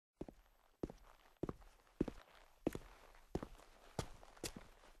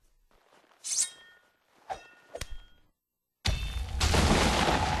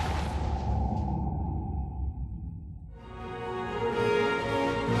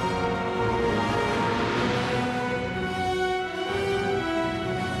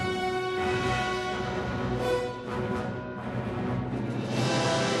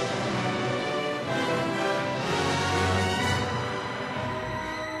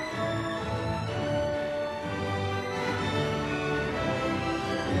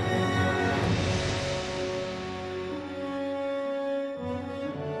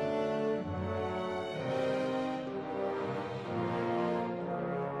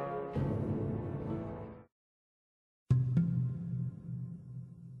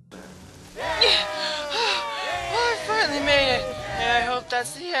I finally made it, and I hope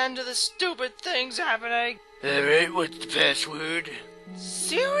that's the end of the stupid things happening. Alright, what's the password?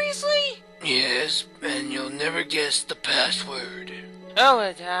 Seriously? Yes, and you'll never guess the password. Oh,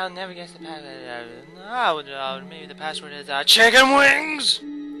 I'll never guess the password. Oh, maybe the password is chicken wings.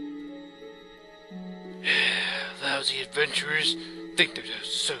 Lousy adventurers think they're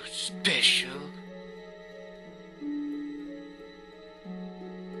so special.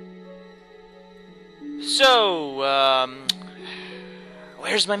 So,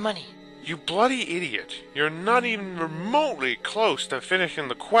 where's my money? You bloody idiot. You're not even remotely close to finishing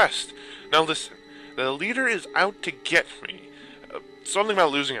the quest. Now listen, the leader is out to get me. Something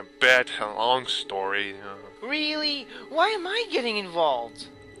about losing a bet, a long story. Really? Why am I getting involved?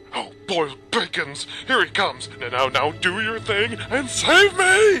 Oh, boiled bacons! Here he comes! Now do your thing and save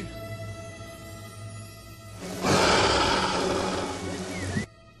me!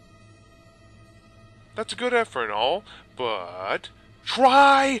 That's a good effort and all, but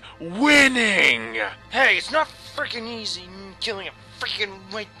try winning! Hey, it's not freaking easy killing a freaking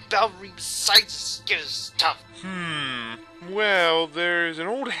white Balverine besides it is tough. Well, there's an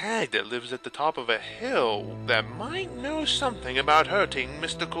old hag that lives at the top of a hill that might know something about hurting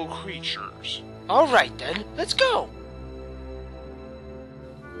mystical creatures. Alright then, let's go!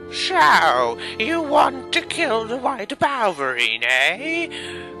 So, you want to kill the white Balverine, eh?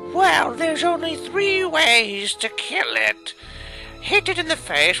 Well, there's only 3 ways to kill it. Hit it in the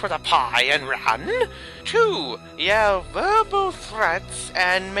face with a pie and run. 2, yell verbal threats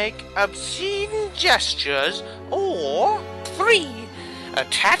and make obscene gestures. Or 3,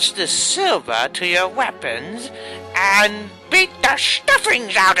 attach the silver to your weapons and beat the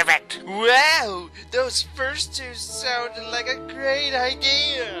stuffings out of it. Wow, those first 2 sounded like a great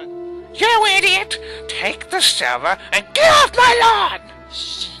idea. You idiot! Take the silver and get off my lawn!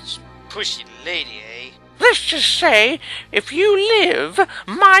 Sheesh, pushy lady, eh? Let's just say, if you live,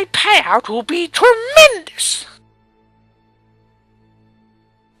 my payout will be tremendous!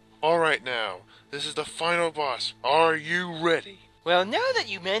 Alright now, this is the final boss. Are you ready? Well, now that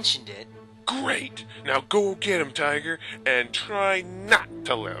you mentioned it... Great! Now go get him, Tiger, and try not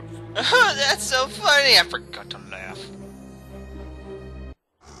to live. Oh, that's so funny, I forgot to laugh.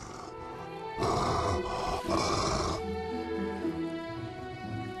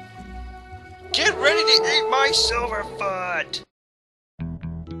 Get ready to eat my silver foot!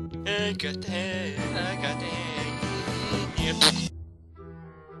 I got that. Yep.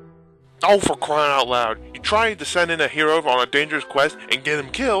 Oh, for crying out loud. You tried to send in a hero on a dangerous quest and get him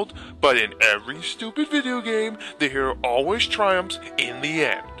killed, but in every stupid video game, the hero always triumphs in the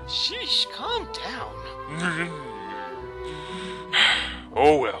end. Sheesh, calm down.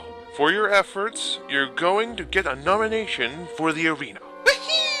 Oh well. For your efforts, you're going to get a nomination for the arena.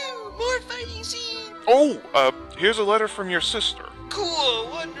 Woohoo! More fighting scene! Oh, here's a letter from your sister. Cool,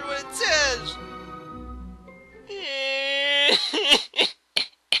 wonder what it says.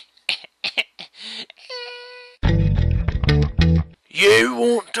 You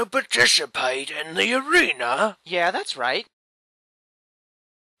want to participate in the arena? Yeah, that's right.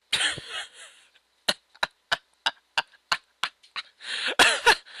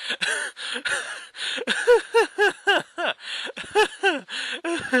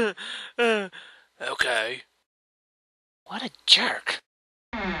 Okay. What a jerk.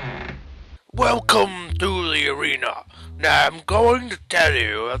 Welcome to the arena. Now I'm going to tell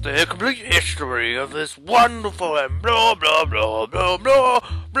you about the complete history of this wonderful and blah blah blah blah blah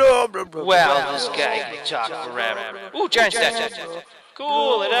blah blah blah. Well, this guy can talk forever. Ooh, giant statue.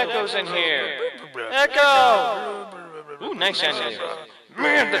 Cool, it echoes in here. Echo! Ooh, nice sound in here.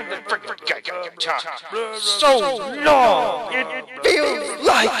 Man, the frickin' guy can talk so long. It feels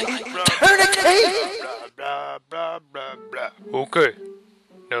like eternity. Blah blah blah blah. Okay.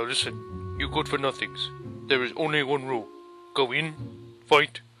 Now listen. You good for nothings. There is only one rule. Go in,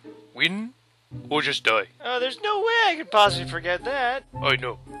 fight, win, or just die. Oh, there's no way I could possibly forget that. I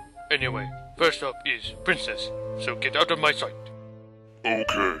know. Anyway, first up is Princess, so get out of my sight.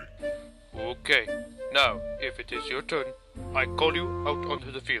 Okay. Okay. Now, if it is your turn, I call you out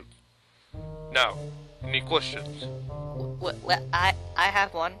onto the field. Now, any questions? Well, I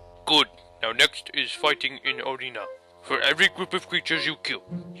have one. Good. Now next is fighting in arena. For every group of creatures you kill,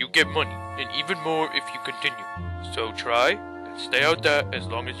 you get money, and even more if you continue. So try, and stay out there as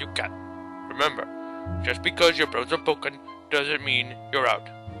long as you can. Remember, just because your bros are broken, doesn't mean you're out.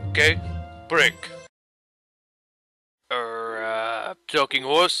 Okay? Break. Talking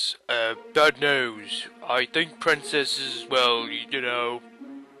horse, bad news. I think Princess is, well, you know,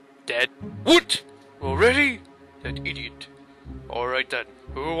 dead. What? Already? That idiot. Alright then,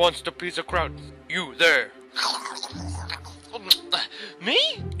 who wants to please the crowd? You there. Me?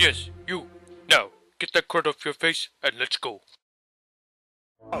 Yes, you. Now, get that crud off your face and let's go.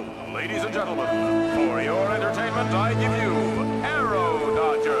 Ladies and gentlemen, for your entertainment I give you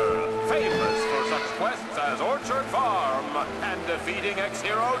EuroG, famous for such quests as Orchard Farm and defeating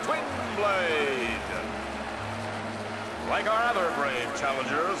ex-hero Twinblade. Like our other brave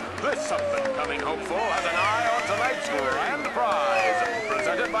challengers, this up-and-coming hopeful has an eye on tonight's grand prize,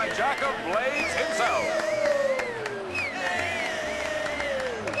 presented by Jack of Blades himself.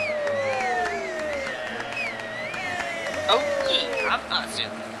 Oh yeah, I'm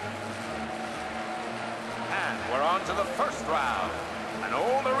awesome. And we're on to the first round. An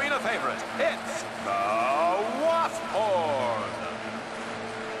old arena favorite. It's the Wasp Horn.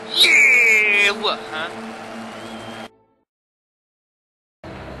 Yeah, what, huh?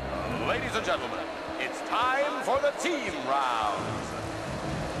 Ladies and gentlemen, it's time for the team rounds.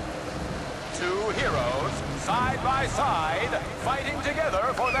 Two heroes, side by side, fighting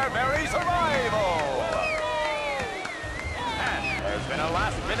together for their very survival. And there's been a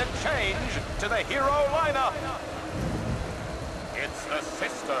last-minute change to the hero lineup. It's the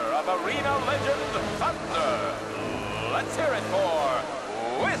sister of arena legend Thunder. Let's hear it for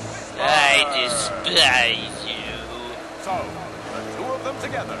Whisper. I despise you. So, the two of them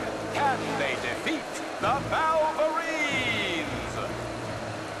together, can they defeat the Balverines?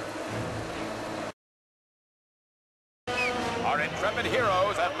 Our intrepid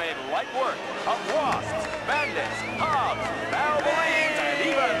heroes have made light work of wasps, bandits, hobs, Balverines, and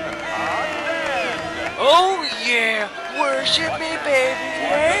even undead. Oh yeah, worship me, baby.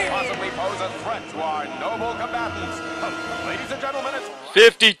 What could possibly pose a threat to our noble combatants? Ladies and gentlemen, it's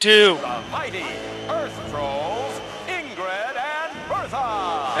 52. the mighty Earth Trolls, Ingrid and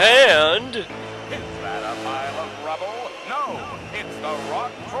Bertha. And Is that a pile of rubble? No, it's the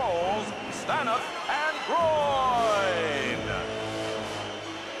Rock Trolls, Stanoff and Groin.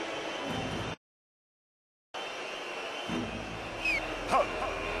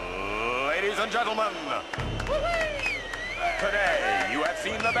 Ladies and gentlemen, today you have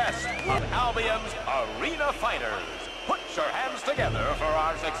seen the best of Albion's arena fighters. Put your hands together for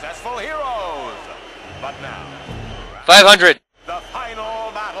our successful heroes. But now, 500. the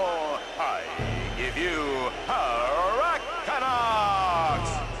final battle. I give you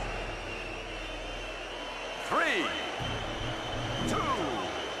Hurricanox. 3, 2,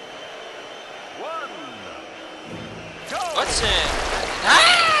 1, go! What's in?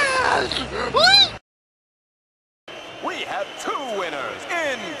 Ah! We have 2 winners.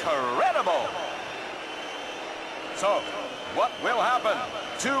 Incredible! So, what will happen?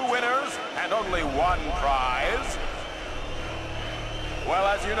 2 winners and only 1 prize? Well,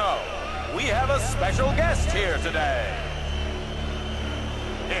 as you know, we have a special guest here today.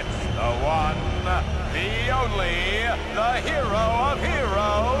 It's the one, the only, the hero of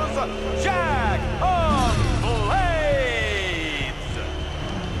heroes, Jack of Blades!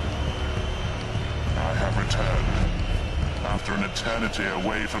 I have returned. After an eternity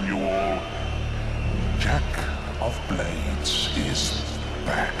away from you all, Jack of Blades is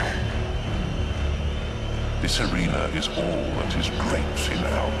back. This arena is all that is great in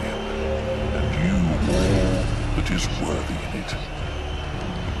Albion, and you all that is worthy in it.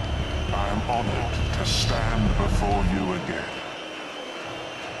 I am honored to stand before you again.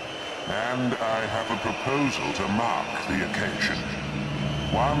 And I have a proposal to mark the occasion.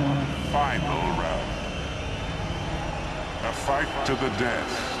 One final round. A fight to the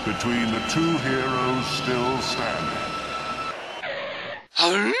death between the 2 heroes still standing.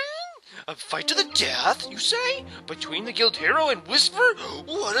 Huh? A fight to the death, you say? Between the guild hero and Whisper?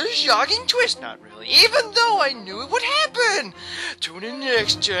 What a shocking twist. Not really, even though I knew it would happen. Tune in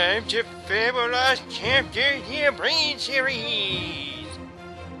next time to Fabulous Chapter 3 Brain Series.